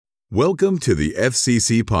Welcome to the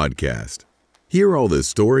FCC Podcast. Hear all the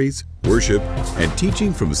stories, worship, and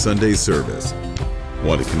teaching from Sunday's service.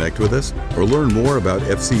 Want to connect with us or learn more about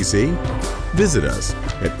FCC? Visit us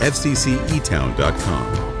at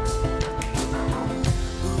fccetown.com.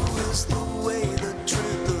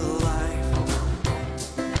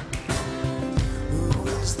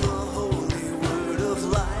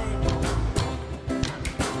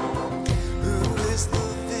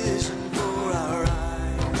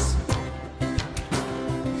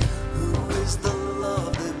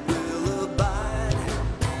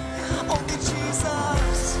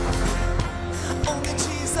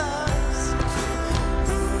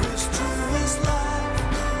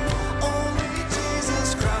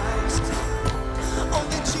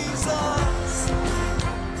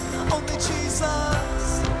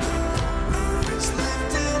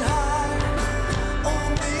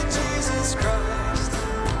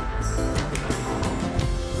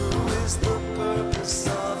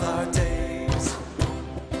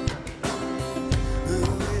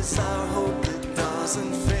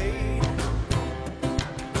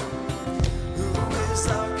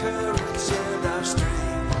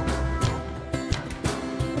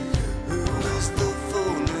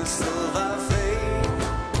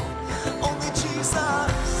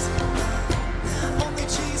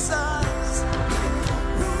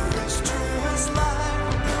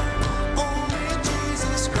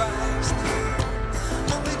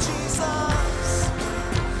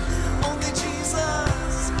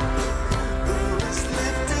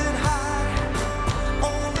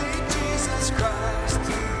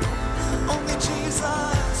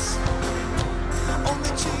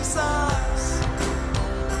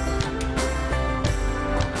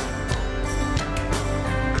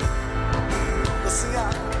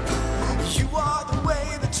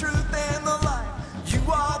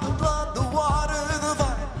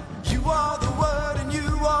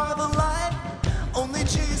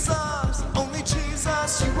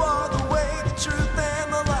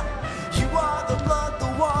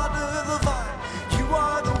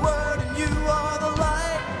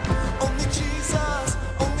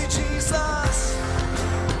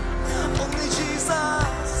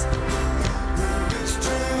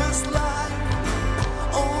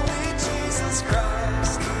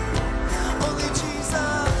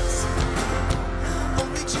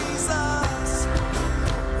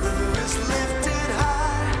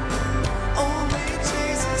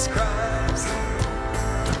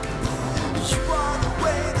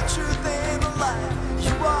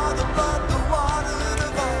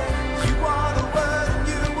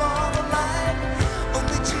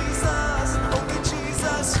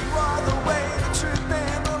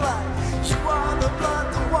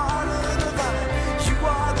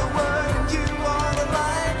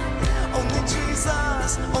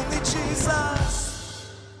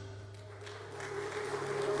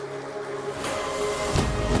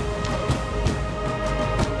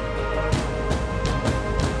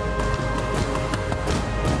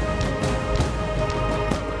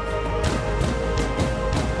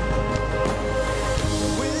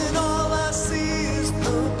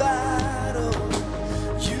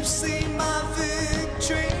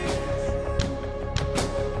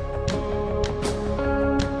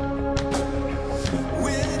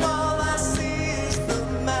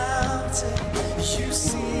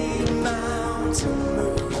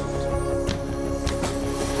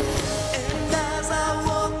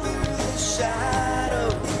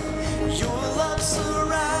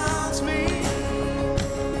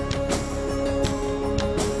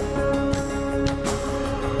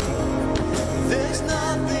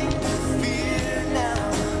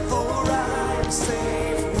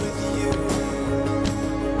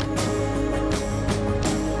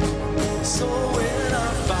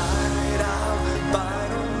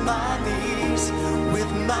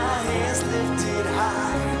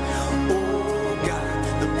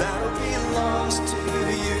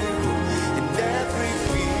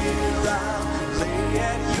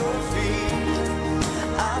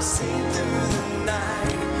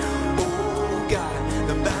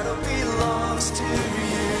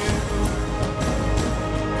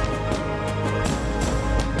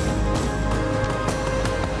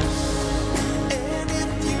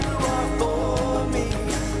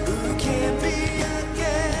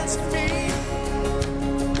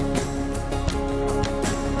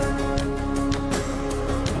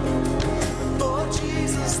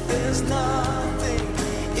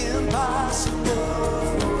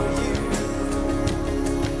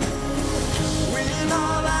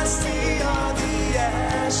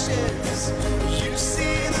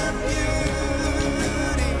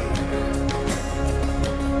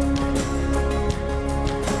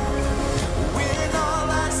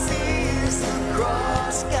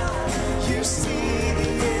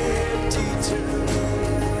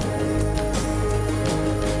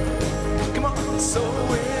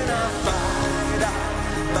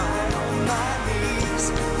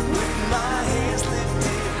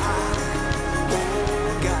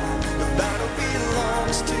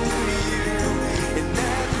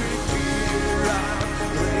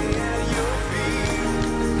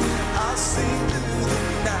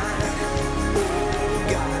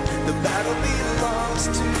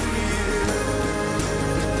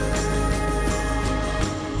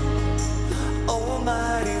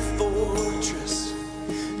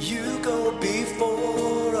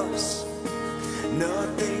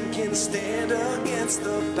 against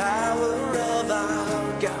the power of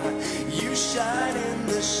our God. You shine in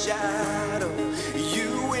the shadow,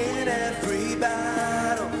 you win every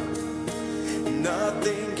battle.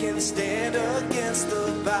 Nothing can stand against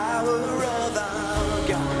the power of our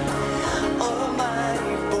God.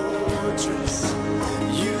 Almighty fortress,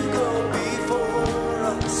 you go before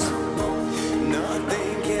us.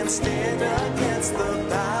 Nothing can stand against the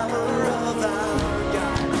power of our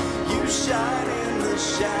God. You shine in the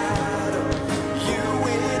shadow, you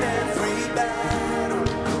win every battle.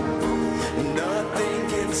 Nothing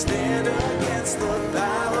can stand against the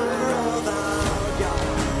power of our God.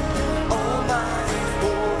 Almighty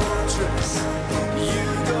fortress, you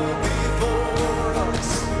go before us.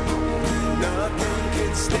 Nothing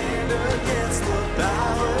can stand against the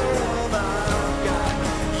power of our God.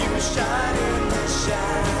 You shine in the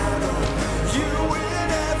shadow, you win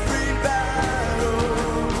every battle.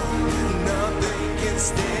 Nothing can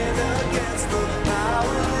stand against the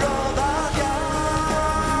power of our God.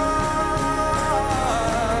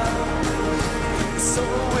 So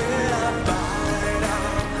when I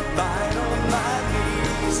fight on my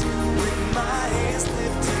knees with my hands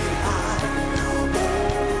lifted high.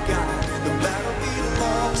 Oh God, the battle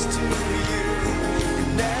belongs to you.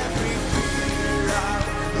 And every fear I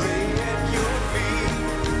lay at your feet.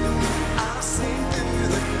 I'll sing through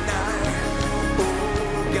the night. Oh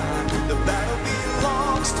God, the battle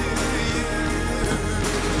belongs to you.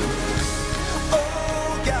 Oh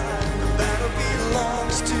God, the battle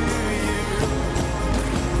belongs to you.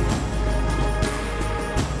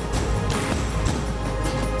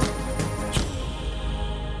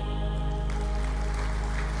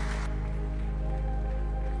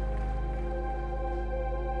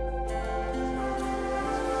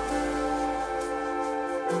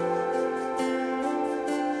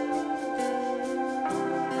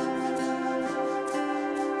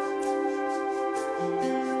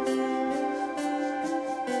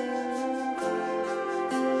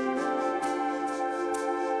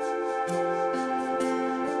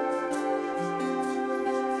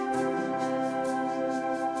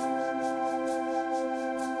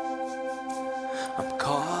 I'm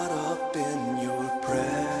caught up in your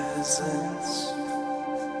presence.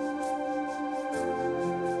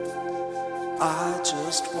 I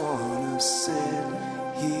just wanna sit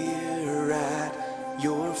here at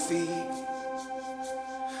your feet.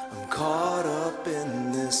 I'm caught up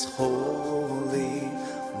in this holy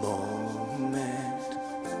moment.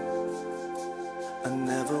 I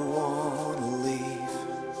never wanna leave.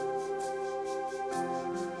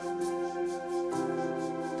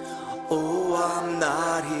 Oh, I'm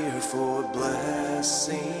not here for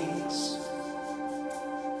blessings.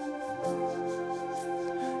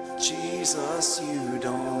 Jesus, you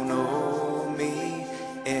don't owe me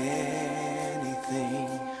anything.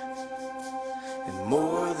 And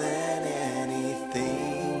more than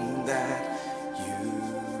anything that you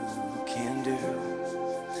can do,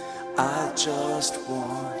 I just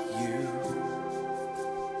want you.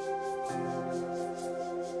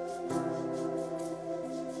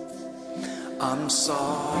 I'm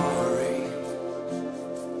sorry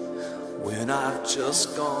when I've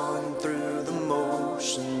just gone through the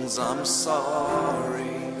motions. I'm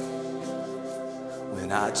sorry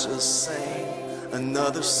when I just sang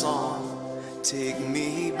another song. Take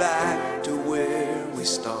me back to where we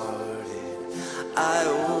started. I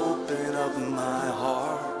open up my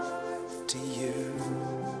heart to you.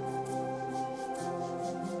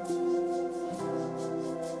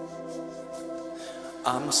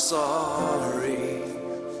 I'm sorry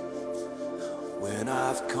when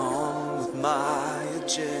I've come with my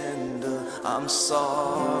agenda. I'm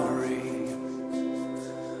sorry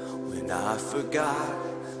when I forgot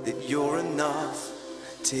that you're enough.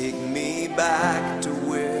 Take me back to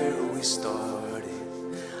where we started.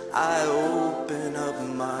 I open up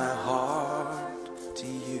my heart to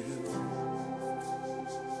you.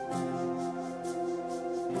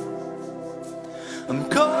 I'm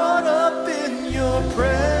caught up in your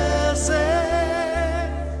presence.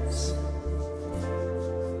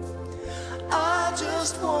 I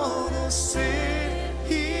just wanna sit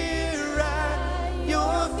here at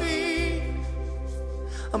your feet.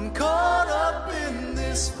 I'm caught up in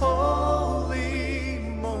this holy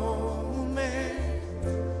moment.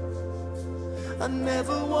 I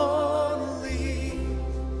never wanna leave.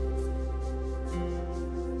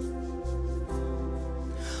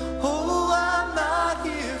 Oh, I'm not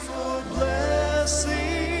here for blessings.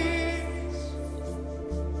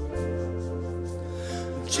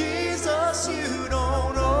 Jesus, you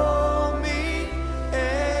don't owe me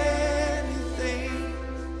anything.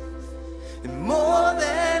 And more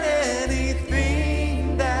than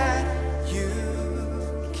anything that you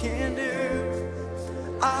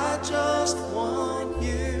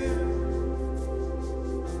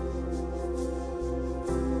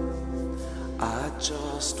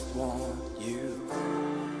want you,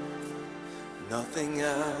 nothing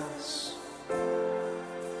else,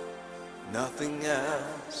 nothing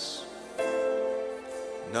else,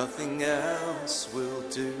 nothing else will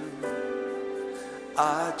do.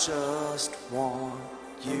 I just want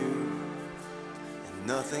you and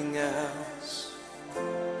nothing else,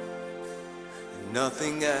 and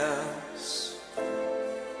nothing else,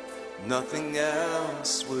 nothing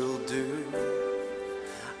else will do.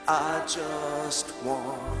 I just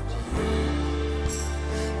want you,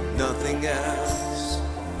 nothing else,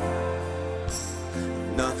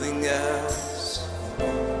 nothing else,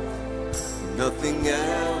 nothing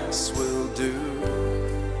else will do.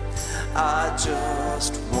 I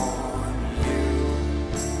just want you,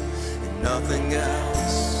 and nothing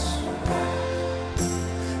else,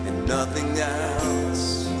 and nothing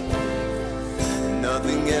else, and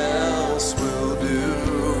nothing else will do.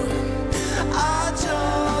 I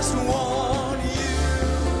just want you,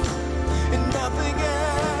 and nothing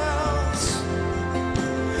else,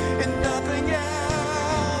 and nothing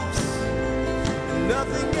else, and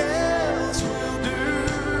nothing else will do.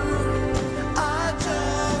 I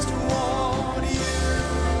just want you,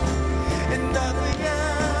 and nothing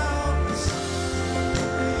else,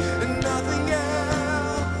 and nothing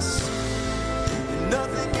else, and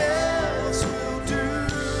nothing else will do.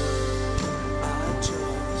 I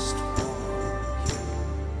just want you,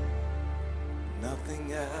 nothing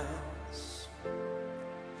else,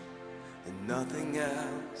 and nothing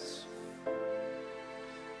else,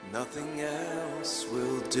 nothing else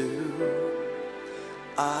will do.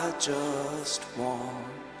 I just want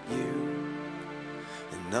you,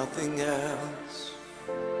 and nothing else,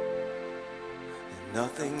 and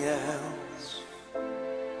nothing else,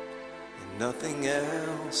 and nothing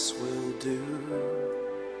else will do.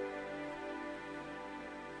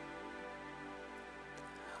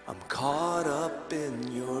 I'm caught up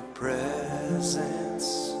in your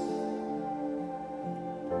presence.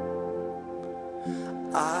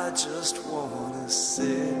 I just wanna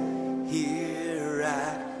sit here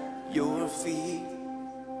at your feet.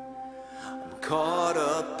 I'm caught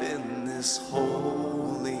up in this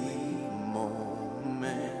holy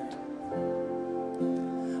moment.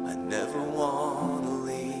 I never wanna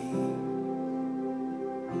leave.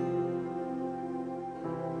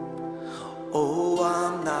 Oh,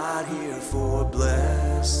 I'm not here for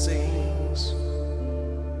blessings.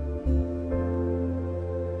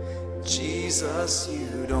 Jesus,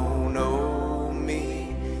 you don't owe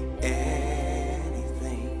me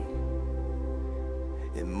anything,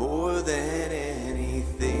 and more than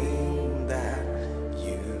anything that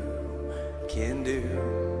you can do,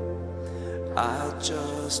 I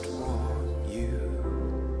just want you.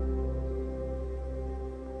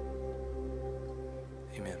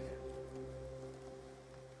 Amen.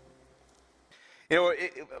 You know,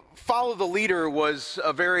 Follow the Leader was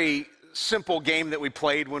a very simple game that we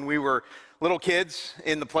played when we were little kids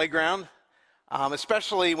in the playground.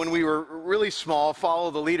 Especially when we were really small,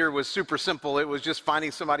 Follow the Leader was super simple. It was just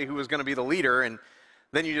finding somebody who was going to be the leader, and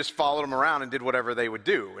then you just followed them around and did whatever they would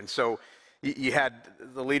do. And so you had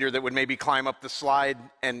the leader that would maybe climb up the slide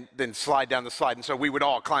and then slide down the slide. And so we would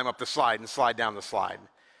all climb up the slide and slide down the slide.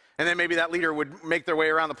 And then maybe that leader would make their way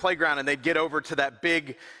around the playground, and they'd get over to that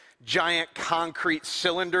big giant concrete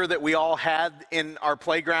cylinder that we all had in our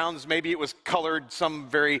playgrounds. Maybe it was colored some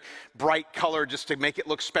very bright color just to make it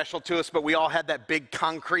look special to us, but we all had that big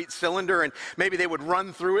concrete cylinder, and maybe they would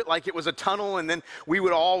run through it like it was a tunnel, and then we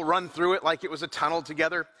would all run through it like it was a tunnel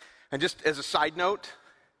together. And just as a side note,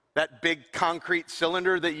 that big concrete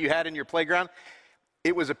cylinder that you had in your playground,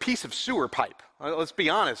 it was a piece of sewer pipe. Let's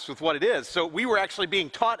be honest with what it is. So we were actually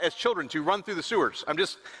being taught as children to run through the sewers. I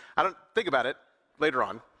don't think about it later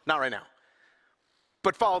on. Not right now.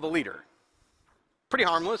 But follow the leader. Pretty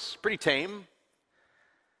harmless, pretty tame.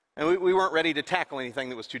 And we weren't ready to tackle anything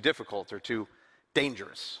that was too difficult or too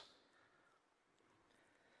dangerous.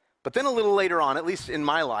 But then a little later on, at least in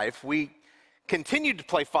my life, we continued to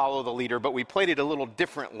play Follow the Leader, but we played it a little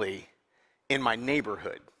differently in my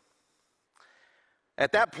neighborhood.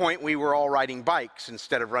 At that point, we were all riding bikes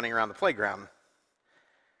instead of running around the playground.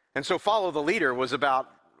 And so Follow the Leader was about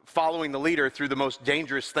following the leader through the most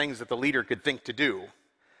dangerous things that the leader could think to do.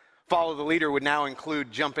 Follow the Leader would now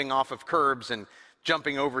include jumping off of curbs and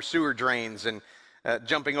jumping over sewer drains and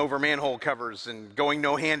jumping over manhole covers and going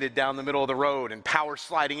no-handed down the middle of the road and power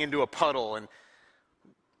sliding into a puddle and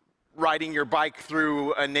riding your bike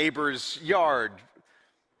through a neighbor's yard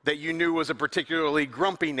that you knew was a particularly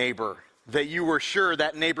grumpy neighbor that you were sure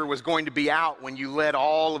that neighbor was going to be out when you led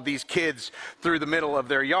all of these kids through the middle of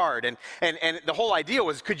their yard. And the whole idea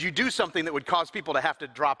was, could you do something that would cause people to have to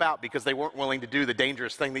drop out because they weren't willing to do the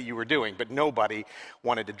dangerous thing that you were doing? But nobody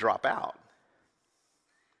wanted to drop out.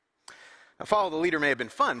 Now, follow the leader may have been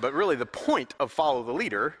fun, but really the point of follow the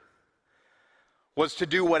leader was to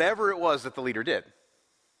do whatever it was that the leader did.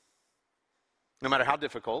 No matter how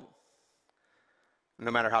difficult,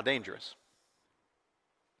 no matter how dangerous.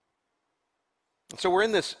 So we're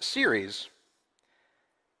in this series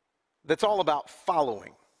that's all about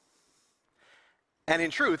following. And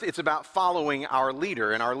in truth, it's about following our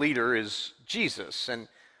leader, and our leader is Jesus. And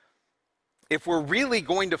if we're really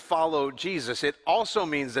going to follow Jesus, it also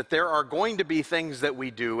means that there are going to be things that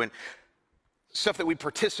we do and stuff that we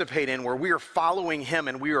participate in where we are following him,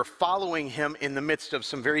 and we are following him in the midst of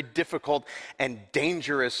some very difficult and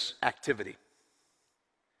dangerous activity.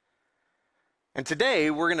 And today,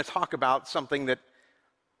 we're going to talk about something that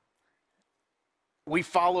we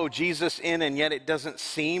follow Jesus in, and yet it doesn't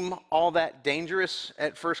seem all that dangerous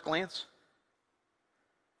at first glance.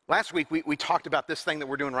 Last week, we talked about this thing that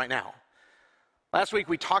we're doing right now. Last week,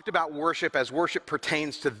 we talked about worship as worship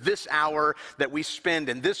pertains to this hour that we spend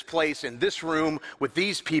in this place, in this room, with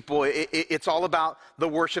these people. It's all about the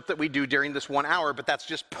worship that we do during this 1 hour, but that's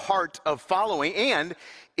just part of following, and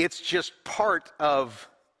it's just part of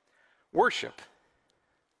worship.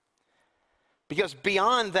 Because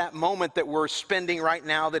beyond that moment that we're spending right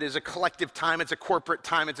now, that is a collective time, it's a corporate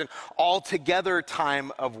time, it's an all-together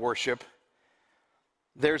time of worship,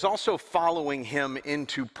 there's also following him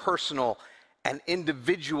into personal and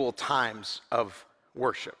individual times of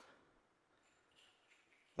worship.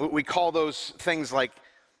 We call those things like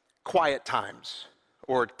quiet times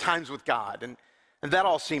or times with God, and that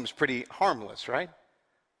all seems pretty harmless, right?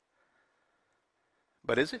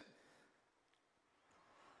 But is it?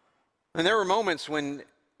 And there were moments when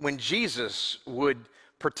Jesus would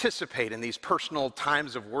participate in these personal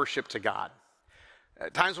times of worship to God.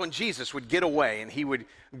 Times when Jesus would get away, and he would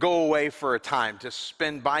go away for a time to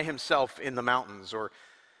spend by himself in the mountains or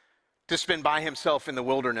to spend by himself in the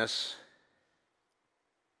wilderness.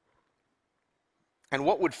 And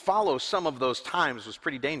what would follow some of those times was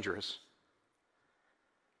pretty dangerous.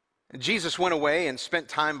 And Jesus went away and spent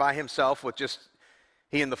time by himself with just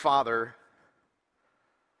he and the Father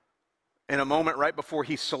in a moment right before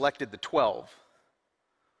he selected the 12.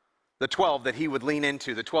 The 12 that he would lean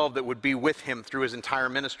into, the 12 that would be with him through his entire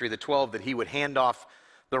ministry, the 12 that he would hand off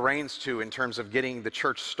the reins to in terms of getting the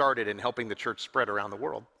church started and helping the church spread around the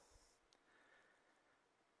world.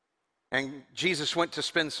 And Jesus went to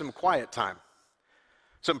spend some quiet time,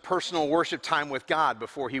 some personal worship time with God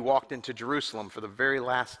before he walked into Jerusalem for the very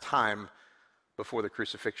last time before the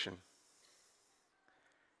crucifixion.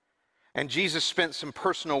 And Jesus spent some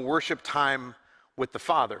personal worship time with the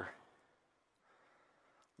Father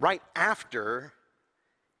right after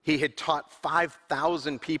he had taught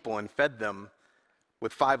 5,000 people and fed them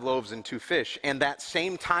with 5 loaves and 2 fish. And that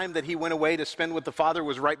same time that he went away to spend with the Father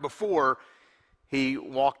was right before he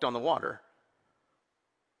walked on the water.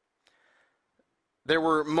 There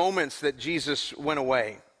were moments that Jesus went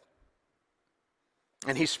away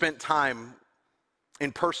and he spent time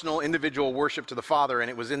in personal, individual worship to the Father, and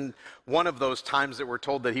it was in one of those times that we're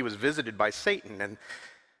told that he was visited by Satan, and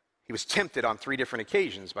he was tempted on 3 different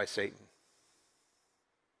occasions by Satan.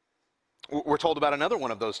 We're told about another one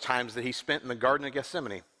of those times that he spent in the Garden of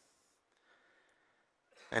Gethsemane.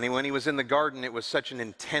 And when he was in the garden, it was such an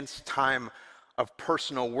intense time of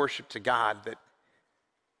personal worship to God that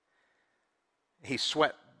he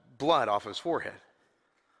sweat blood off his forehead.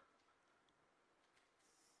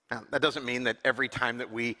 Now, that doesn't mean that every time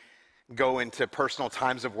that we go into personal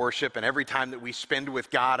times of worship and every time that we spend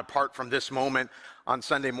with God apart from this moment on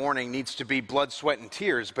Sunday morning needs to be blood, sweat, and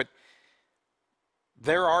tears, but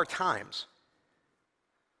there are times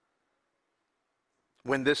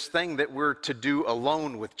when this thing that we're to do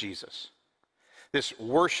alone with Jesus, this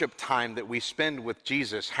worship time that we spend with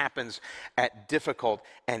Jesus, happens at difficult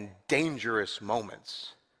and dangerous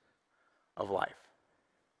moments of life.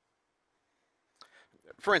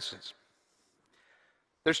 For instance,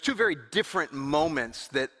 there's 2 very different moments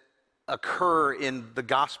that occur in the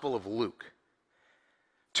Gospel of Luke.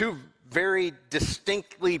 2 very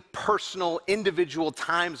distinctly personal, individual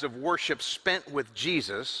times of worship spent with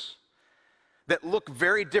Jesus that look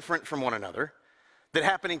very different from one another, that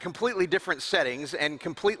happen in completely different settings and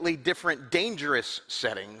completely different dangerous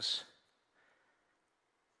settings,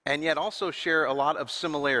 and yet also share a lot of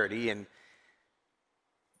similarity in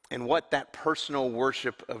what that personal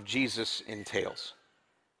worship of Jesus entails.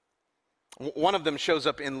 One of them shows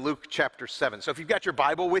up in Luke chapter 7. So if you've got your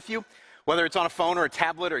Bible with you, Whether it's on a phone or a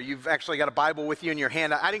tablet or you've actually got a Bible with you in your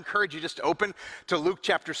hand, I'd encourage you just to open to Luke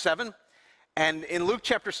chapter 7. And in Luke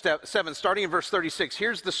chapter 7, starting in verse 36,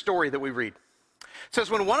 here's the story that we read. It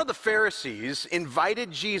says, when one of the Pharisees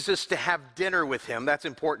invited Jesus to have dinner with him, that's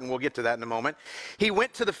important, we'll get to that in a moment, he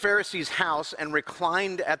went to the Pharisee's house and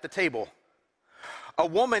reclined at the table. A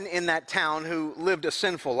woman in that town who lived a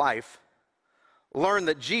sinful life learned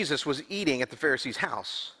that Jesus was eating at the Pharisee's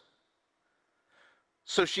house.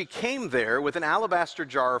 So she came there with an alabaster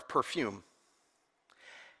jar of perfume.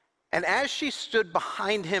 And as she stood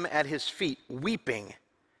behind him at his feet, weeping,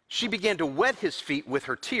 she began to wet his feet with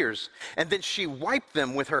her tears, and then she wiped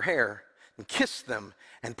them with her hair and kissed them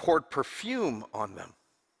and poured perfume on them.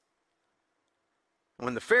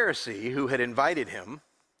 When the Pharisee who had invited him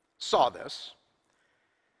saw this,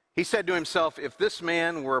 he said to himself, if this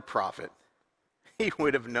man were a prophet, he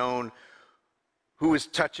would have known who is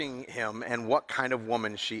touching him and what kind of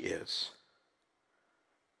woman she is,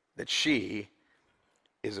 that she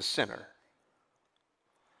is a sinner.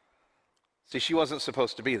 See, she wasn't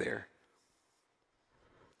supposed to be there.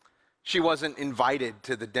 She wasn't invited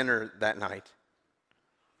to the dinner that night.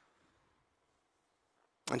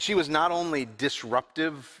 And she was not only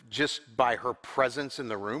disruptive just by her presence in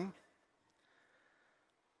the room,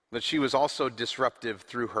 but she was also disruptive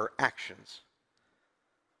through her actions.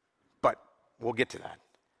 But we'll get to that.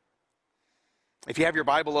 If you have your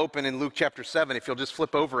Bible open in Luke chapter 7, if you'll just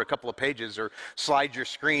flip over a couple of pages or slide your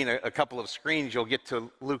screen a couple of screens, you'll get to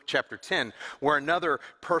Luke chapter 10, where another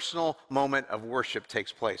personal moment of worship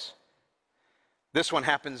takes place. This one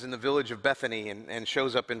happens in the village of Bethany and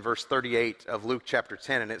shows up in verse 38 of Luke chapter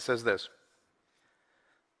 10, and it says this.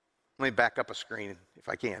 Let me back up a screen if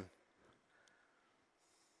I can.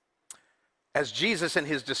 As Jesus and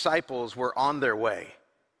his disciples were on their way,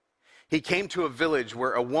 he came to a village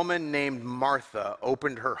where a woman named Martha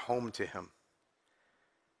opened her home to him.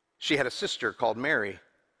 She had a sister called Mary,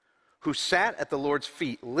 who sat at the Lord's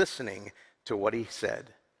feet listening to what he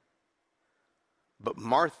said. But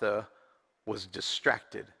Martha was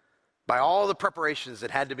distracted by all the preparations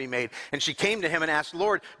that had to be made. And she came to him and asked,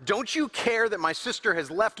 Lord, don't you care that my sister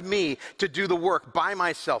has left me to do the work by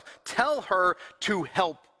myself? Tell her to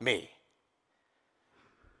help me.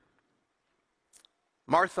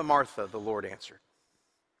 Martha, Martha, the Lord answered,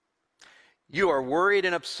 you are worried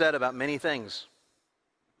and upset about many things,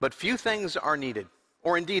 but few things are needed,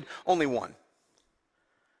 or indeed only one.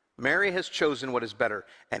 Mary has chosen what is better,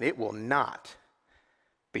 and it will not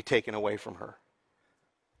be taken away from her.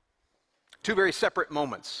 Two very separate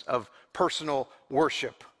moments of personal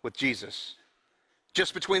worship with Jesus.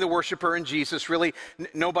 Just between the worshiper and Jesus, really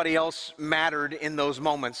nobody else mattered in those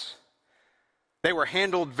moments. They were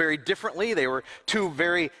handled very differently. They were two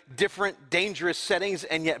very different, dangerous settings,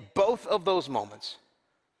 and yet both of those moments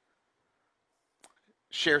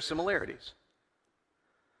share similarities.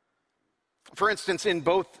 For instance, in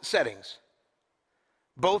both settings,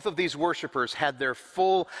 both of these worshipers had their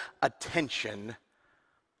full attention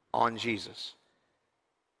on Jesus.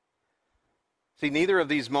 See, neither of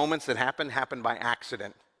these moments that happened by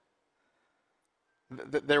accident.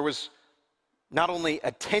 There was not only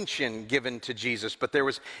attention given to Jesus, but there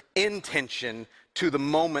was intention to the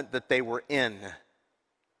moment that they were in.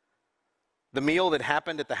 The meal that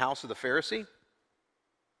happened at the house of the Pharisee,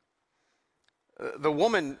 the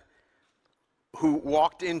woman who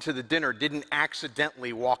walked into the dinner didn't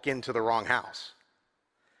accidentally walk into the wrong house.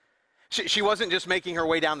 She wasn't just making her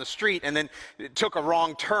way down the street and then took a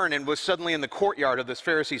wrong turn and was suddenly in the courtyard of this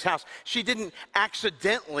Pharisee's house. She didn't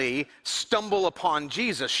accidentally stumble upon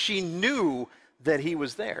Jesus. She knew that he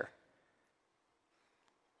was there.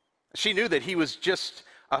 She knew that he was just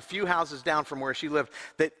a few houses down from where she lived,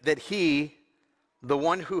 that he, the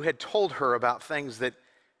one who had told her about things that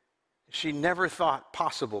she never thought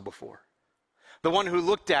possible before, the one who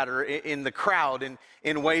looked at her in the crowd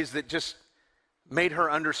in ways that just made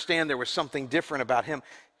her understand there was something different about him.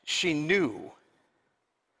 She knew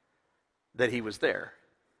that he was there.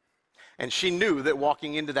 And she knew that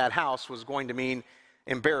walking into that house was going to mean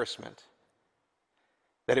embarrassment,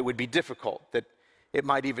 that it would be difficult, that it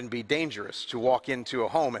might even be dangerous to walk into a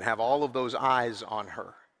home and have all of those eyes on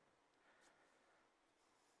her.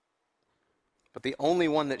 But the only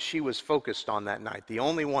one that she was focused on that night, the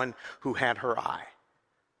only one who had her eye,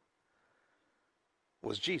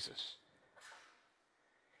 was Jesus.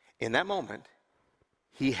 In that moment,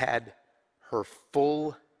 he had her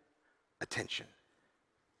full attention.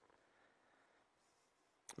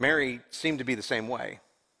 Mary seemed to be the same way.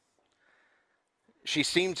 She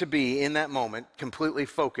seemed to be, in that moment, completely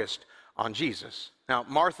focused on Jesus. Now,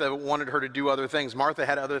 Martha wanted her to do other things. Martha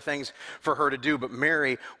had other things for her to do, but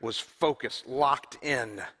Mary was focused, locked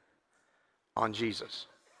in on Jesus.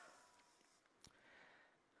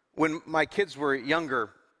 When my kids were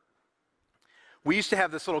younger, we used to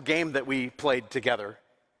have this little game that we played together.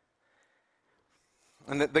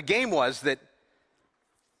 And the game was that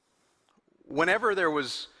whenever there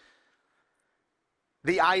was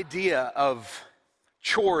the idea of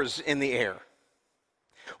chores in the air,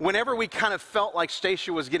 whenever we kind of felt like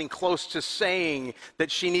Stacia was getting close to saying that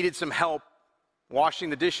she needed some help washing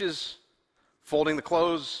the dishes, folding the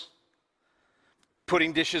clothes,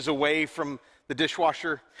 putting dishes away from the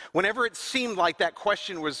dishwasher, whenever it seemed like that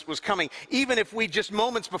question was coming, even if we just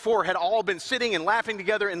moments before had all been sitting and laughing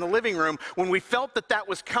together in the living room, when we felt that that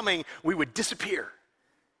was coming, we would disappear.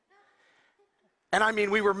 And I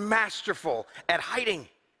mean, we were masterful at hiding.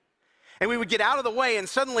 And we would get out of the way, and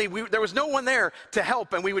suddenly there was no one there to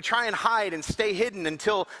help, and we would try and hide and stay hidden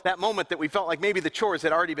until that moment that we felt like maybe the chores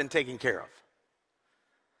had already been taken care of.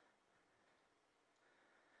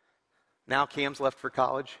 Now Cam's left for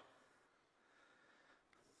college.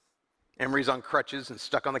 Emery's on crutches and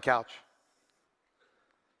stuck on the couch.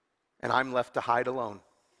 And I'm left to hide alone.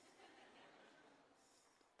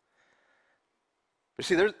 But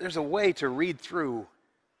see, there's a way to read through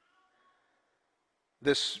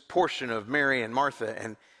this portion of Mary and Martha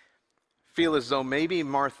and feel as though maybe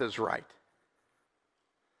Martha's right.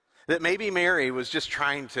 That maybe Mary was just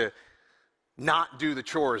trying to not do the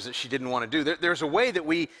chores that she didn't want to do. There's a way that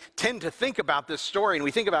we tend to think about this story, and we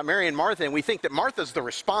think about Mary and Martha, and we think that Martha's the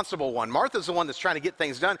responsible one. Martha's the one that's trying to get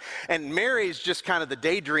things done, and Mary's just kind of the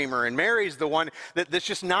daydreamer, and Mary's the one that's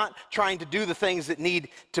just not trying to do the things that need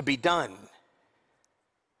to be done.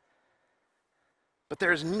 But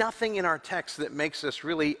there's nothing in our text that makes us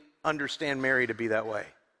really understand Mary to be that way.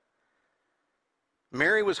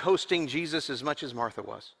 Mary was hosting Jesus as much as Martha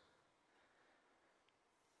was.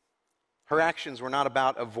 Her actions were not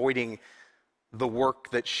about avoiding the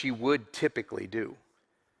work that she would typically do.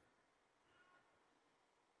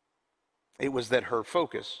 It was that her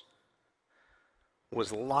focus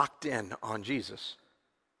was locked in on Jesus.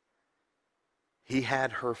 He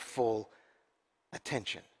had her full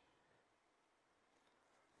attention.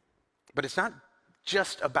 But it's not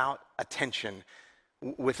just about attention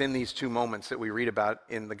within these two moments that we read about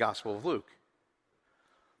in the Gospel of Luke.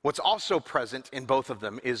 What's also present in both of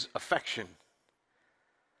them is affection.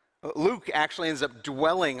 Luke actually ends up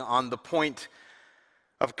dwelling on the point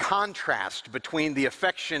of contrast between the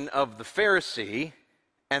affection of the Pharisee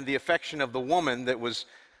and the affection of the woman that was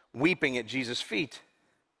weeping at Jesus' feet.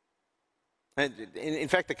 And in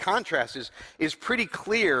fact, the contrast is pretty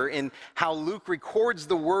clear in how Luke records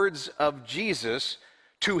the words of Jesus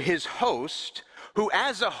to his host, who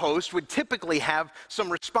as a host would typically have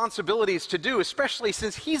some responsibilities to do, especially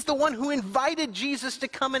since he's the one who invited Jesus to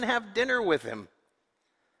come and have dinner with him.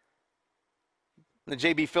 The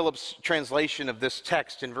J.B. Phillips translation of this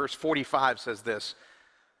text in verse 45 says this.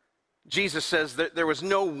 Jesus says that there was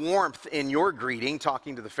no warmth in your greeting,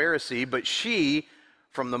 talking to the Pharisee, but she,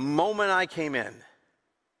 from the moment I came in,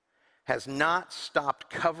 has not stopped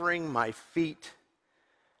covering my feet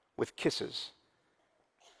with kisses.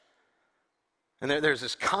 And there's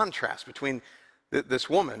this contrast between this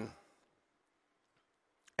woman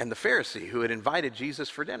and the Pharisee who had invited Jesus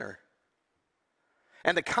for dinner.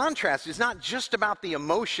 And the contrast is not just about the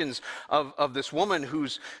emotions of this woman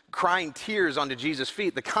who's crying tears onto Jesus'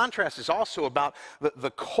 feet. The contrast is also about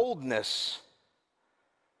the coldness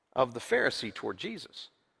of the Pharisee toward Jesus.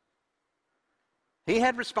 He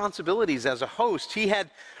had responsibilities as a host. He had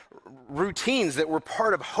routines that were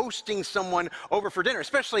part of hosting someone over for dinner,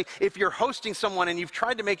 especially if you're hosting someone and you've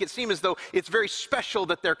tried to make it seem as though it's very special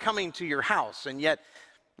that they're coming to your house, and yet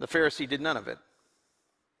the Pharisee did none of it.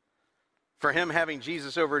 For him, having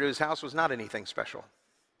Jesus over to his house was not anything special.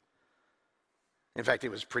 In fact, it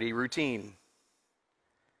was pretty routine.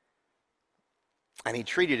 And he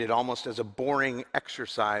treated it almost as a boring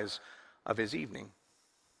exercise of his evening.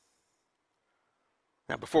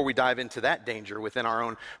 Now, before we dive into that danger within our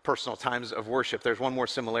own personal times of worship, there's one more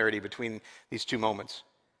similarity between these two moments.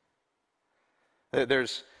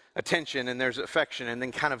 There's attention and there's affection, and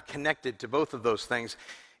then kind of connected to both of those things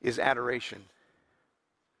is adoration.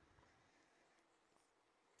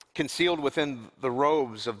 Concealed within the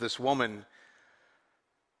robes of this woman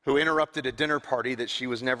who interrupted a dinner party that she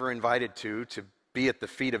was never invited to be at the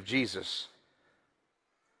feet of Jesus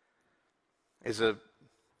is a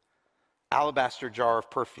alabaster jar of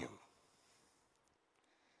perfume.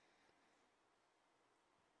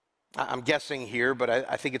 I'm guessing here, but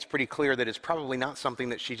I think it's pretty clear that it's probably not something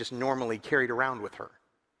that she just normally carried around with her.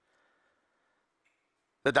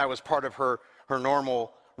 that was part of her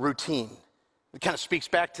normal routine. It kind of speaks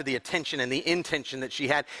back to the attention and the intention that she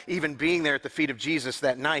had, even being there at the feet of Jesus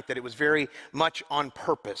that night, that it was very much on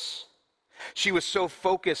purpose. She was so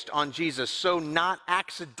focused on Jesus, so not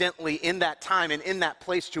accidentally in that time and in that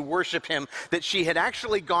place to worship him, that she had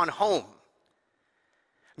actually gone home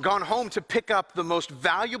to pick up the most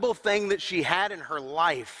valuable thing that she had in her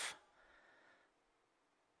life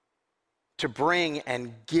to bring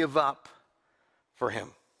and give up for him.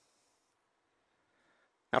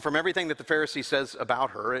 Now, from everything that the Pharisee says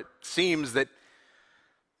about her, it seems that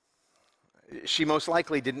she most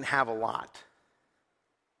likely didn't have a lot.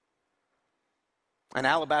 An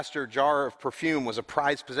alabaster jar of perfume was a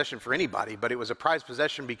prized possession for anybody, but it was a prized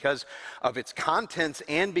possession because of its contents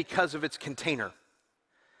and because of its container.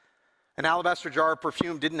 An alabaster jar of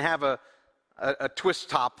perfume didn't have a twist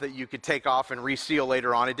top that you could take off and reseal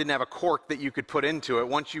later on. It didn't have a cork that you could put into it.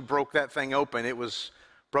 Once you broke that thing open, it was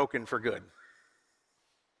broken for good.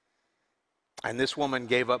 And this woman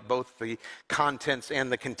gave up both the contents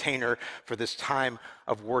and the container for this time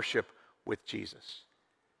of worship with Jesus.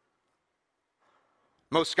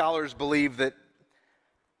 Most scholars believe that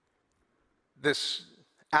this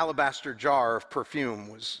alabaster jar of perfume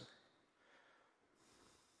was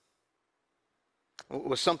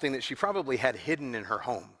something that she probably had hidden in her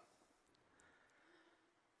home.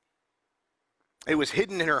 It was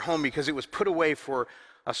hidden in her home because it was put away for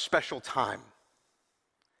a special time.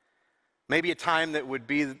 Maybe a time that would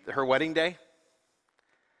be her wedding day.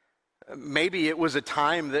 Maybe it was a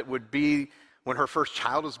time that would be when her first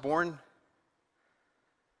child was born.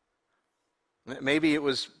 Maybe it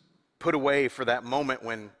was put away for that moment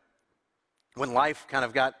when life kind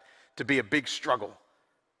of got to be a big struggle.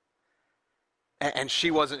 And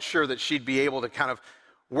she wasn't sure that she'd be able to kind of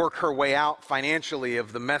work her way out financially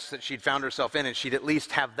of the mess that she'd found herself in, and she'd at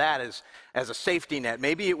least have that as a safety net.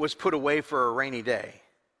 Maybe it was put away for a rainy day.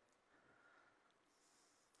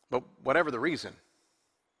 But whatever the reason,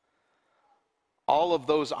 all of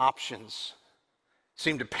those options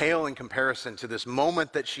seemed to pale in comparison to this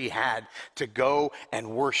moment that she had to go and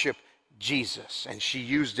worship Jesus. And she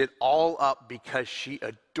used it all up because she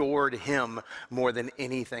adored him more than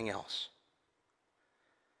anything else.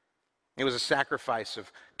 It was a sacrifice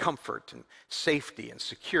of comfort and safety and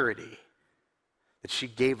security that she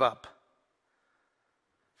gave up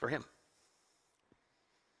for him.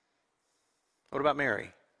 What about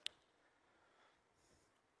Mary?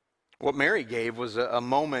 What Mary gave was a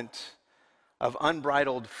moment of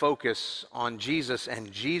unbridled focus on Jesus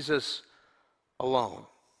and Jesus alone.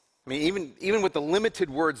 I mean, even with the limited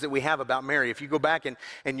words that we have about Mary, if you go back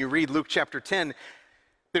and you read Luke chapter 10,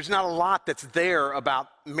 there's not a lot that's there about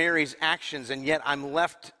Mary's actions, and yet I'm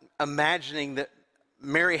left imagining that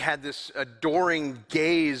Mary had this adoring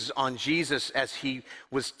gaze on Jesus as he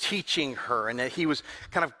was teaching her, and that he was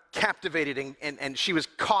kind of captivated, and she was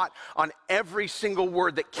caught on every single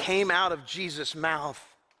word that came out of Jesus' mouth.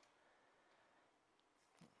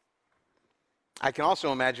 I can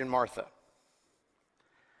also imagine Martha.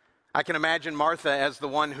 I can imagine Martha as the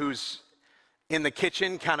one who's in the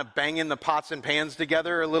kitchen kind of banging the pots and pans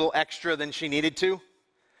together a little extra than she needed to,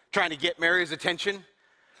 trying to get Mary's attention.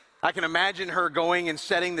 I can imagine her going and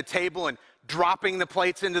setting the table and dropping the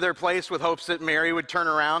plates into their place with hopes that Mary would turn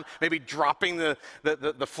around, maybe dropping the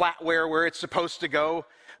flatware where it's supposed to go,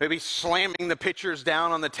 maybe slamming the pitchers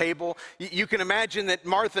down on the table. You can imagine that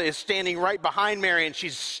Martha is standing right behind Mary, and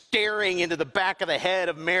she's staring into the back of the head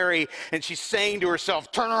of Mary, and she's saying to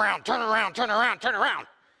herself, turn around, turn around, turn around, turn around,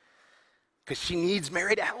 because she needs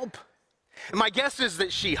Mary to help. And my guess is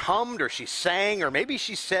that she hummed or she sang, or maybe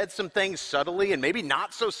she said some things subtly and maybe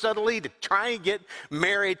not so subtly to try and get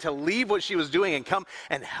Mary to leave what she was doing and come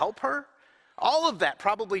and help her. All of that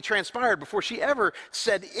probably transpired before she ever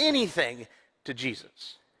said anything to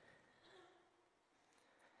Jesus.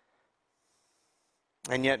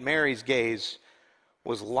 And yet Mary's gaze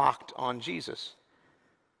was locked on Jesus.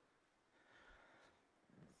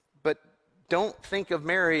 But don't think of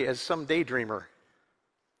Mary as some daydreamer.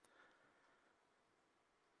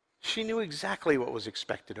 She knew exactly what was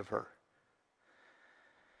expected of her.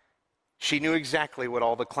 She knew exactly what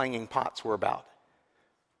all the clanging pots were about.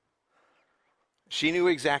 She knew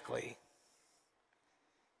exactly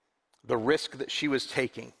the risk that she was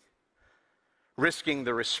taking, risking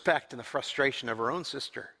the respect and the frustration of her own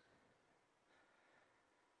sister.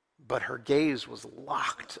 But her gaze was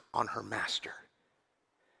locked on her master.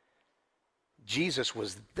 Jesus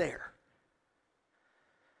was there.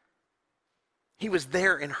 He was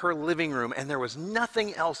there in her living room, and there was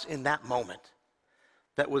nothing else in that moment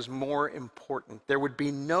that was more important. There would be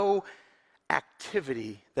no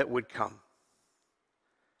activity that would come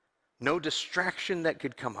no distraction that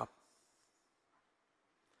could come up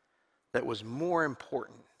that was more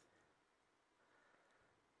important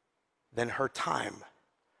than her time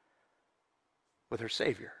with her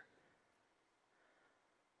Savior,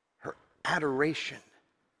 her adoration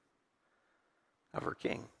of her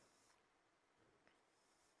King.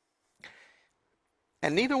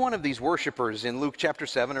 And neither one of these worshipers in Luke chapter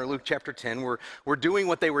 7 or Luke chapter 10 were doing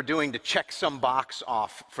what they were doing to check some box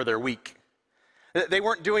off for their week. They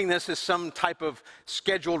weren't doing this as some type of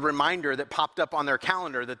scheduled reminder that popped up on their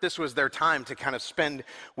calendar that this was their time to kind of spend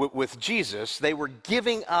with Jesus. They were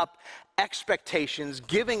giving up expectations,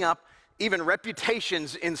 giving up even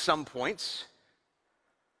reputations in some points,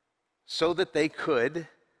 so that they could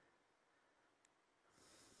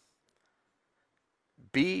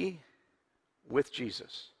be with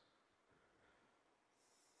Jesus.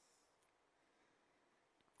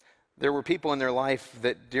 There were people in their life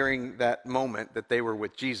that during that moment that they were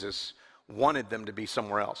with Jesus wanted them to be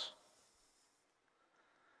somewhere else,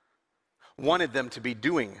 wanted them to be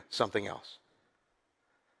doing something else.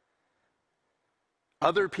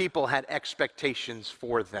 Other people had expectations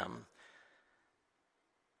for them.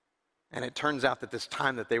 And it turns out that this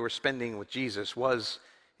time that they were spending with Jesus was,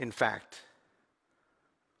 in fact,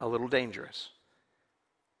 a little dangerous.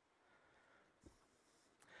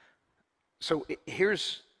 So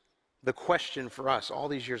here's the question for us all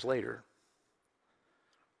these years later.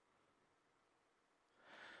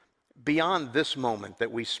 Beyond this moment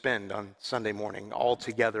that we spend on Sunday morning all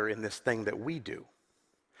together in this thing that we do,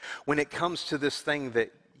 when it comes to this thing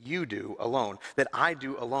that you do alone, that I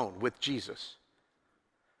do alone with Jesus,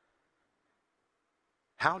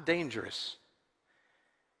 how dangerous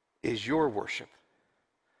is your worship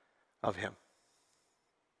of him?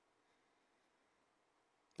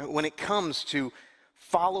 When it comes to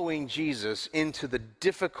following Jesus into the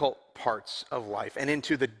difficult parts of life and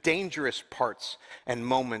into the dangerous parts and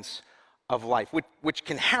moments of life, which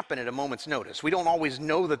can happen at a moment's notice. We don't always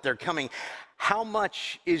know that they're coming. How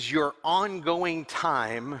much is your ongoing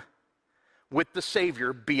time with the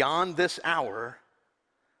Savior beyond this hour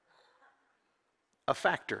a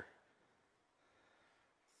factor?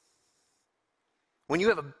 When you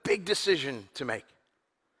have a big decision to make,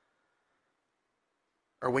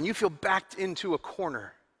 or when you feel backed into a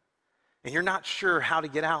corner and you're not sure how to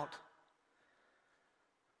get out,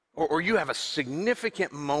 or you have a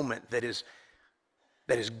significant moment that is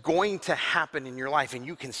going to happen in your life and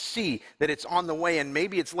you can see that it's on the way and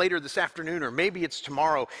maybe it's later this afternoon or maybe it's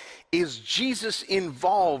tomorrow, is Jesus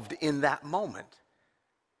involved in that moment?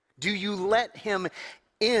 Do you let him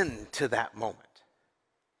into that moment?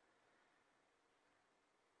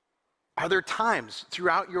 Are there times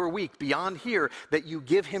throughout your week beyond here that you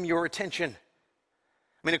give him your attention?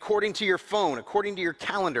 I mean, according to your phone, according to your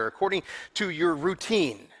calendar, according to your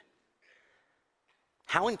routine,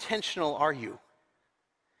 how intentional are you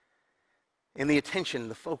in the attention,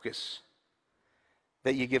 the focus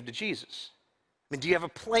that you give to Jesus? I mean, do you have a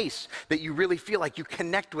place that you really feel like you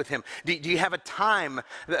connect with him? Do you have a time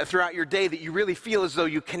throughout your day that you really feel as though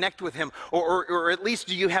you connect with him? Or at least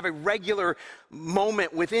do you have a regular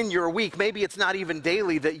moment within your week, maybe it's not even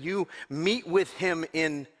daily, that you meet with him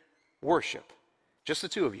in worship? Just the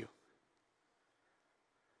two of you.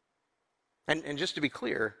 And just to be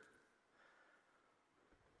clear,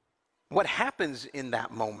 what happens in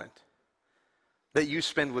that moment that you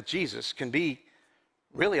spend with Jesus can be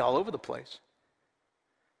really all over the place.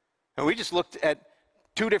 And we just looked at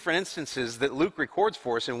two different instances that Luke records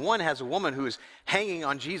for us, and one has a woman who is hanging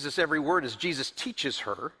on Jesus' every word as Jesus teaches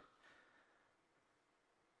her.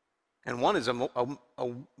 And one is a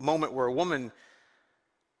moment where a woman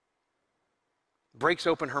breaks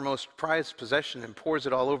open her most prized possession and pours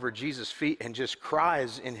it all over Jesus' feet and just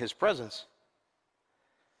cries in his presence.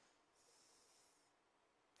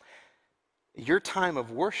 Your time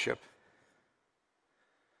of worship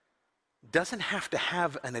doesn't have to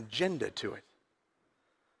have an agenda to it,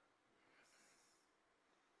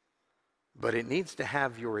 but it needs to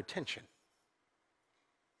have your attention.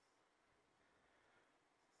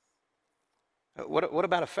 What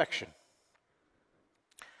about affection?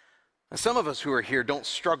 Now, some of us who are here don't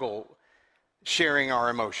struggle sharing our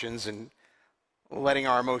emotions and letting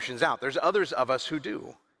our emotions out. There's others of us who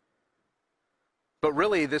do. But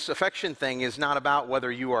really, this affection thing is not about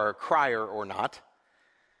whether you are a crier or not.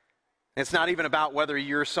 It's not even about whether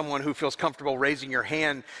you're someone who feels comfortable raising your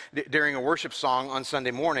hand during a worship song on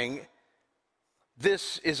Sunday morning.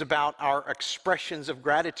 This is about our expressions of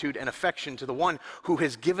gratitude and affection to the one who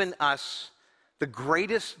has given us the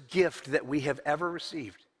greatest gift that we have ever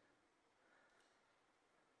received.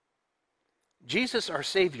 Jesus, our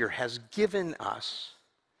Savior, has given us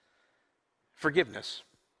forgiveness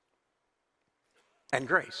and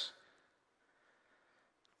grace.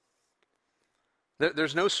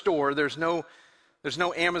 There's no store, there's no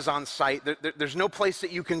Amazon site, there's no place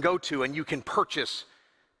that you can go to and you can purchase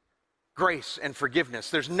grace and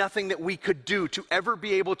forgiveness. There's nothing that we could do to ever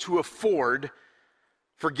be able to afford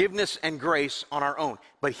forgiveness and grace on our own,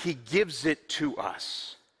 but he gives it to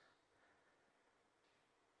us.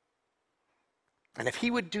 And if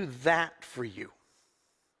he would do that for you,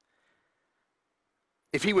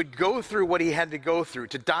 if he would go through what he had to go through,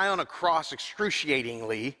 to die on a cross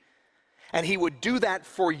excruciatingly, and he would do that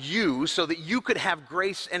for you so that you could have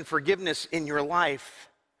grace and forgiveness in your life,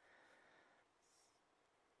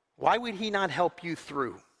 why would he not help you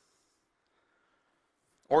through?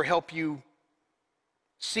 Or help you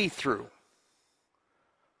see through?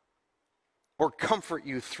 Or comfort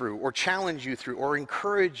you through? Or challenge you through? Or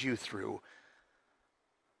encourage you through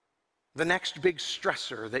the next big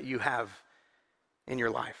stressor that you have in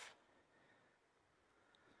your life?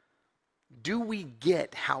 Do we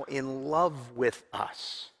get how in love with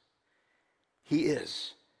us he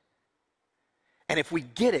is? And if we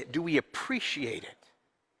get it, do we appreciate it?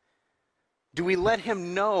 Do we let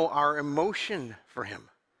him know our emotion for him?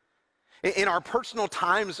 In our personal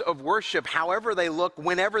times of worship, however they look,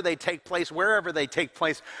 whenever they take place, wherever they take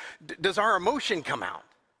place, does our emotion come out?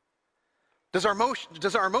 Does our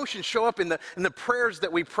emotion show up in the prayers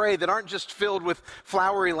that we pray that aren't just filled with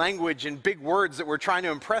flowery language and big words that we're trying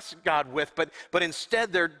to impress God with, but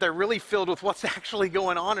instead they're really filled with what's actually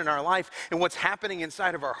going on in our life and what's happening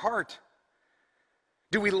inside of our heart?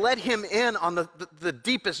 Do we let him in on the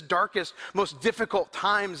deepest, darkest, most difficult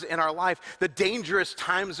times in our life, the dangerous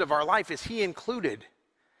times of our life? Is he included?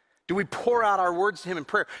 Do we pour out our words to him in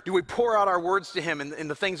prayer? Do we pour out our words to him in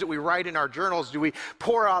the things that we write in our journals? Do we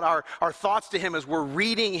pour out our thoughts to him as we're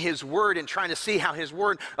reading his word and trying to see how his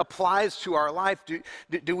word applies to our life?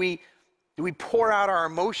 Do we pour out our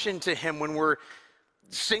emotion to him when we're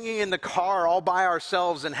singing in the car all by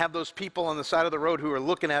ourselves and have those people on the side of the road who are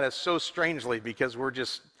looking at us so strangely because we're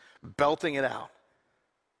just belting it out?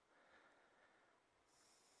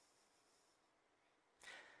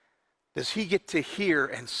 Does he get to hear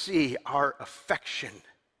and see our affection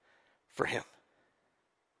for him?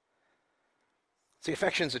 See,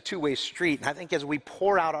 affection's a two-way street, and I think as we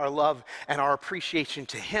pour out our love and our appreciation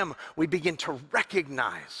to him, we begin to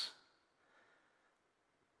recognize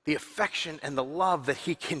the affection and the love that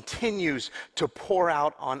he continues to pour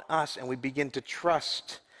out on us, and we begin to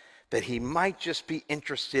trust that he might just be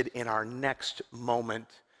interested in our next moment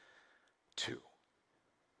too.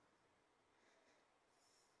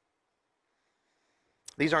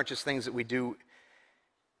 These aren't just things that we do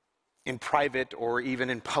in private or even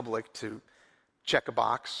in public to check a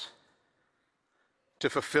box, to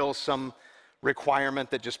fulfill some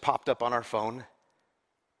requirement that just popped up on our phone.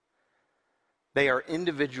 They are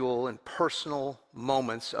individual and personal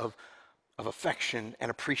moments of affection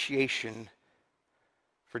and appreciation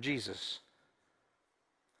for Jesus.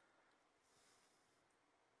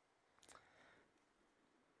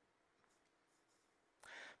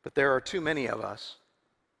 But there are too many of us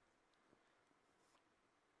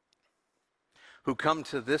who come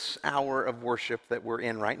to this hour of worship that we're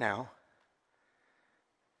in right now,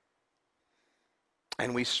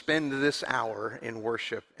 and we spend this hour in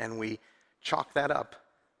worship, and we chalk that up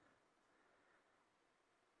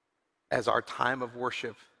as our time of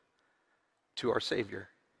worship to our Savior.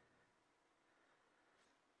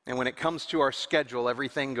 And when it comes to our schedule,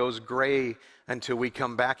 everything goes gray until we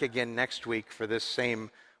come back again next week for this same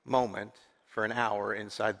moment for an hour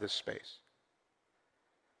inside this space.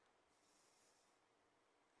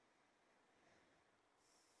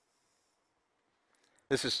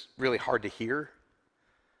 This is really hard to hear,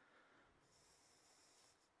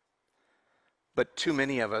 but too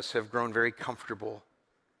many of us have grown very comfortable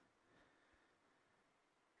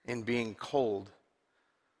in being cold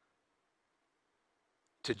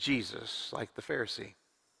to Jesus like the Pharisee.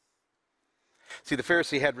 See, the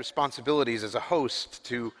Pharisee had responsibilities as a host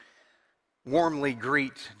to warmly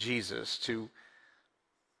greet Jesus, to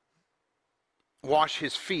wash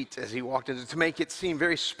his feet as he walked in, to make it seem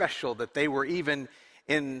very special that they were even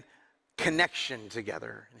in connection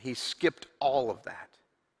together. He skipped all of that.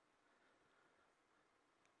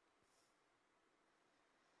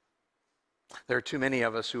 There are too many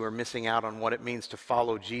of us who are missing out on what it means to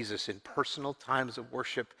follow Jesus in personal times of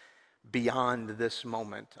worship beyond this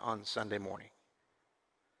moment on Sunday morning.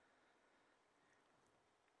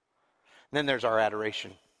 And then there's our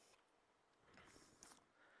adoration.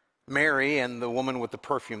 Mary and the woman with the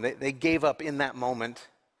perfume, they gave up in that moment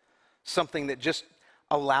something that just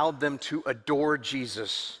allowed them to adore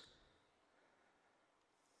Jesus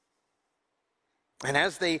And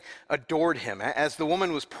as they adored him, as the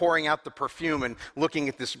woman was pouring out the perfume and looking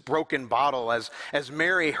at this broken bottle, as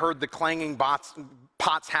Mary heard the clanging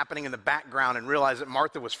pots happening in the background and realized that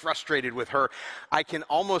Martha was frustrated with her, I can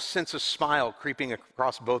almost sense a smile creeping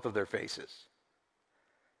across both of their faces.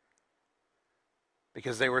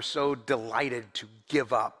 Because they were so delighted to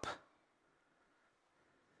give up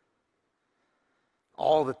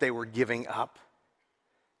all that they were giving up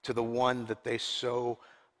to the one that they so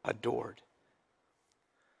adored.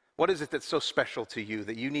 What is it that's so special to you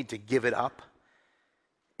that you need to give it up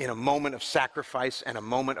in a moment of sacrifice and a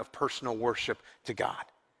moment of personal worship to God?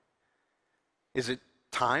 Is it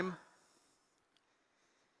time?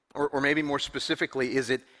 Or maybe more specifically, is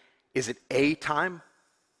it a time?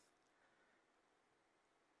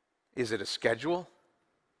 Is it a schedule?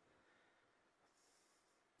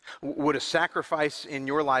 Would a sacrifice in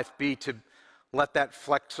your life be to let that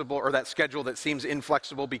flexible or that schedule that seems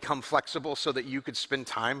inflexible become flexible so that you could spend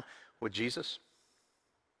time with Jesus?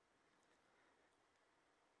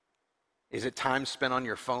 Is it time spent on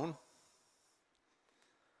your phone?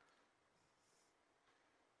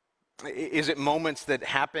 Is it moments that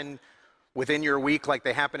happen within your week like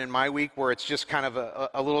they happen in my week where it's just kind of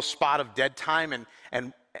a little spot of dead time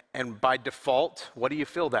and by default, what do you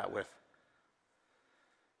fill that with?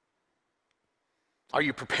 Are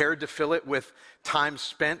you prepared to fill it with time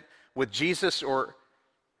spent with Jesus, or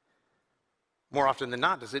more often than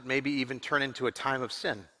not, does it maybe even turn into a time of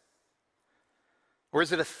sin? Or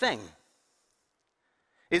is it a thing?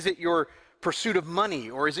 Is it your pursuit of money,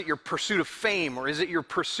 or is it your pursuit of fame, or is it your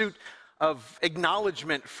pursuit of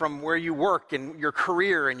acknowledgement from where you work and your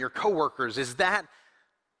career and your coworkers? Is that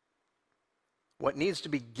what needs to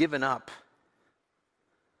be given up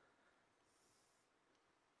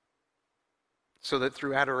so that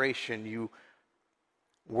through adoration you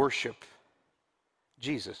worship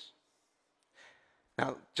Jesus?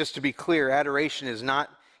 Now, just to be clear, adoration is not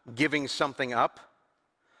giving something up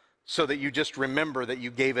so that you just remember that you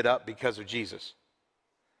gave it up because of Jesus.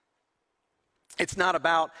 It's not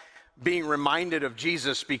about being reminded of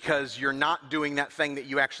Jesus because you're not doing that thing that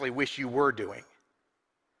you actually wish you were doing.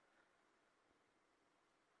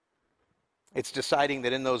 It's deciding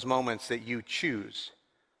that in those moments that you choose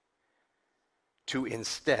to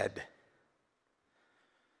instead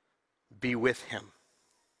be with him.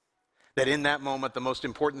 That in that moment, the most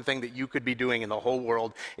important thing that you could be doing in the whole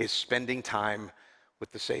world is spending time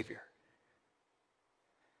with the Savior.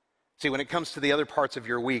 See, when it comes to the other parts of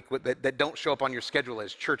your week that don't show up on your schedule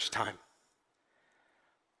as church time,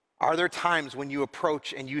 are there times when you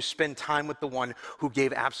approach and you spend time with the one who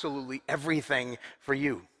gave absolutely everything for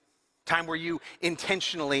you? Time where you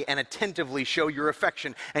intentionally and attentively show your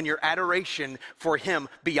affection and your adoration for him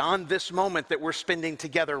beyond this moment that we're spending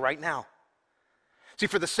together right now. See,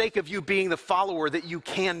 for the sake of you being the follower that you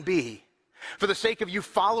can be, for the sake of you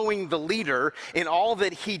following the leader in all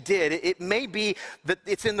that he did, it may be that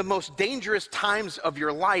it's in the most dangerous times of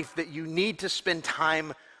your life that you need to spend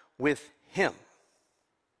time with him.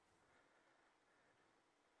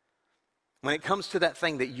 When it comes to that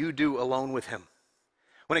thing that you do alone with him,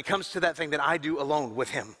 when it comes to that thing that I do alone with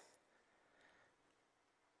him,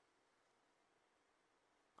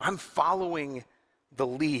 I'm following the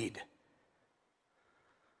lead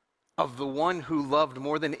of the one who loved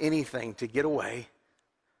more than anything to get away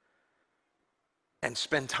and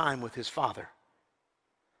spend time with his Father.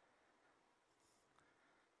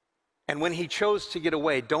 And when he chose to get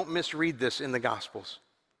away, don't misread this in the Gospels.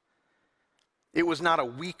 It was not a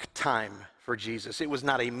weak time for Jesus. It was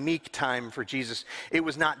not a meek time for Jesus. It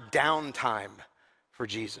was not downtime for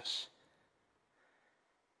Jesus.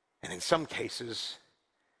 And in some cases,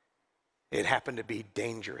 it happened to be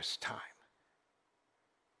dangerous time.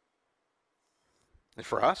 And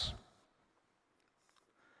for us,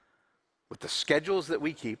 with the schedules that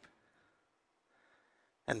we keep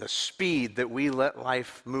and the speed that we let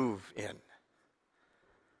life move in,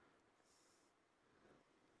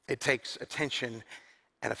 it takes attention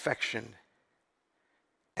and affection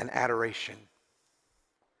and adoration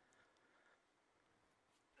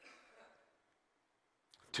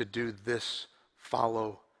to do this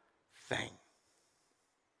follow thing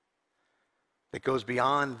that goes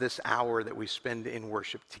beyond this hour that we spend in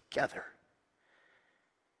worship together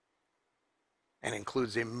and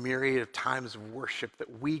includes a myriad of times of worship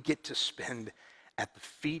that we get to spend at the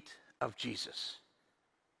feet of Jesus,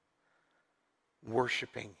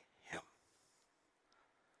 worshiping him.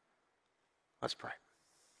 Let's pray.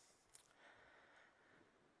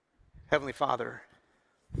 Heavenly Father,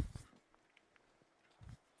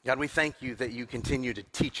 God, we thank you that you continue to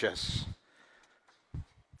teach us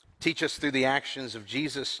Teach us through the actions of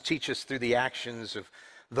Jesus. Teach us through the actions of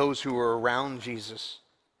those who are around Jesus.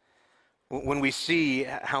 When we see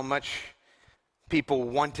how much people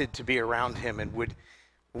wanted to be around him and would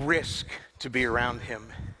risk to be around him,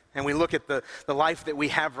 and we look at the life that we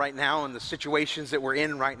have right now and the situations that we're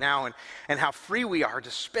in right now and how free we are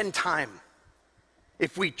to spend time,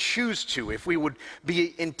 if we choose to, if we would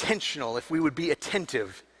be intentional, if we would be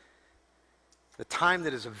attentive, the time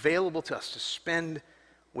that is available to us to spend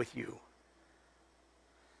with you.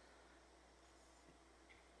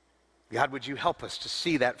 God, would you help us to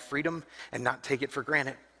see that freedom and not take it for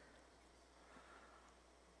granted?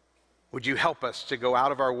 Would you help us to go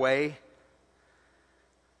out of our way,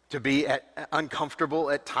 to be uncomfortable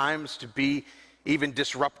at times, to be even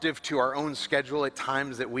disruptive to our own schedule at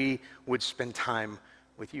times, that we would spend time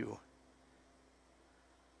with you,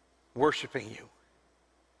 worshiping you,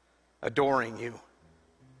 adoring you,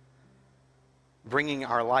 bringing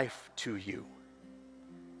our life to you,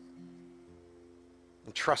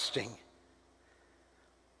 and trusting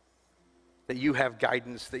that you have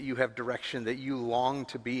guidance, that you have direction, that you long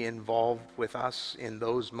to be involved with us in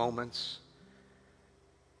those moments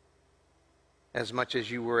as much as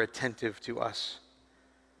you were attentive to us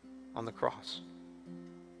on the cross.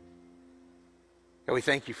 God, we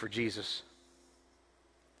thank you for Jesus.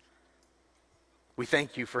 We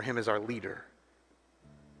thank you for him as our leader.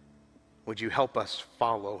 Would you help us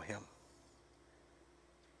follow him?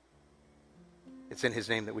 It's in his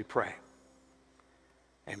name that we pray.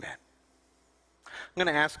 Amen. I'm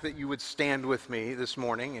going to ask that you would stand with me this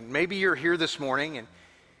morning, and maybe you're here this morning and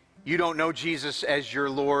you don't know Jesus as your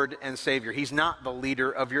Lord and Savior. He's not the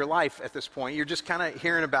leader of your life at this point. You're just kind of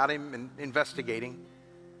hearing about him and investigating.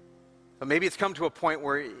 But maybe it's come to a point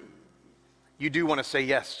where you do want to say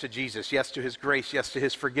yes to Jesus, yes to his grace, yes to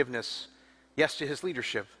his forgiveness, yes to his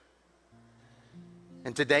leadership.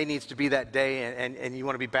 And today needs to be that day, and you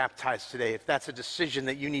want to be baptized today. If that's a decision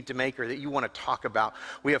that you need to make or that you want to talk about,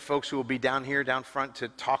 we have folks who will be down here, down front, to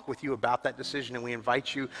talk with you about that decision, and we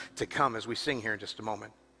invite you to come as we sing here in just a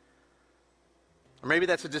moment. Or maybe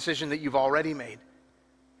that's a decision that you've already made,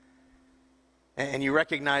 and you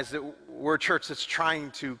recognize that we're a church that's trying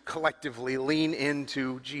to collectively lean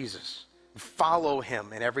into Jesus, follow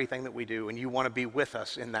him in everything that we do, and you want to be with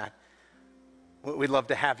us in that. We'd love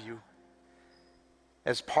to have you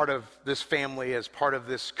as part of this family, as part of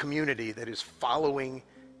this community that is following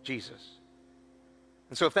Jesus.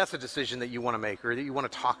 And so if that's a decision that you want to make or that you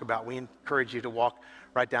want to talk about, we encourage you to walk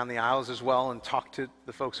right down the aisles as well and talk to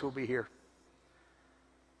the folks who will be here.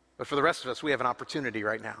 But for the rest of us, we have an opportunity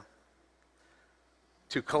right now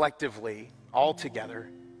to collectively, all together,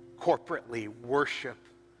 corporately worship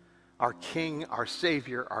our King, our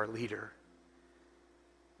Savior, our leader.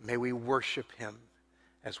 May we worship him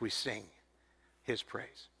as we sing his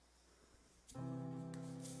praise.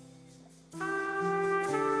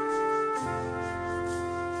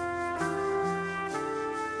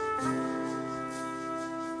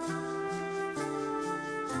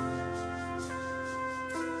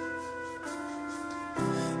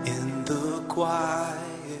 In the quiet,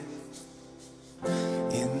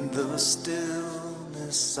 in the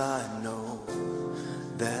stillness, I know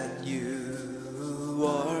that you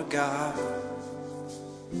are God.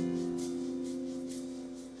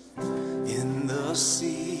 In the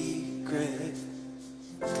secret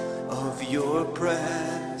of your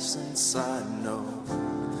presence, I know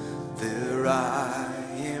there I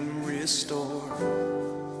am restored.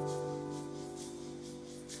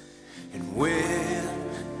 And when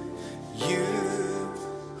you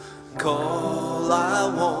call, I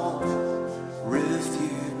won't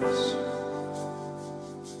refuse.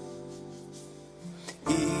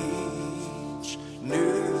 Each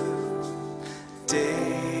new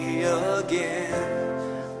day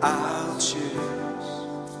again, I'll choose.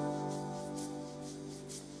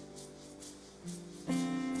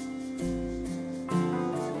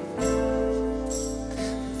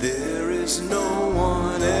 There is no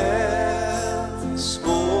one else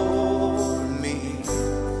for me,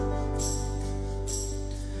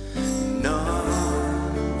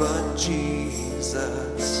 none but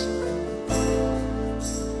Jesus,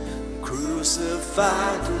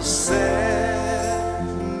 crucified to set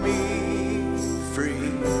me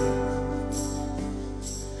free.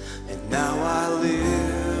 And now I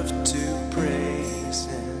live to praise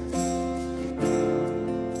him.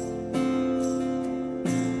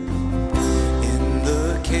 In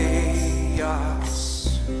the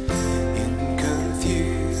chaos, in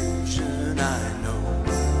confusion, I know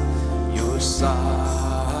you're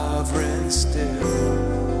sovereign still.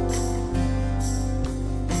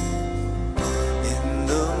 In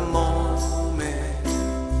the moment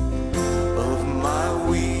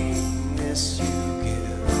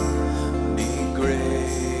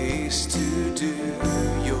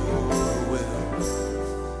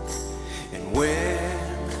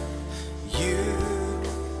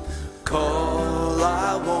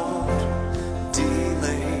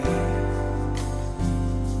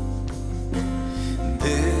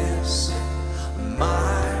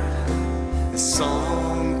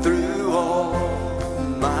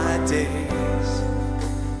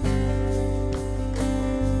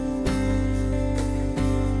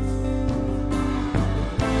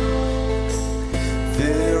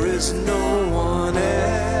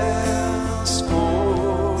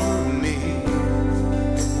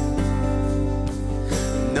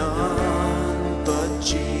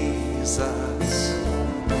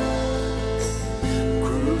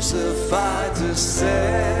to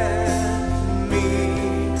set me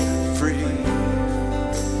free.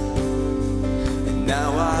 And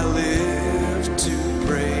now I live to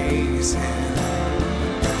praise Him.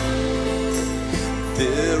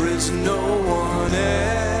 There is no one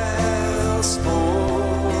else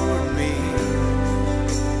for me,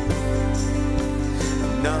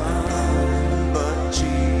 none but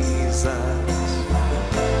Jesus,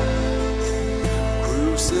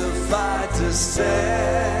 crucified to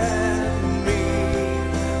set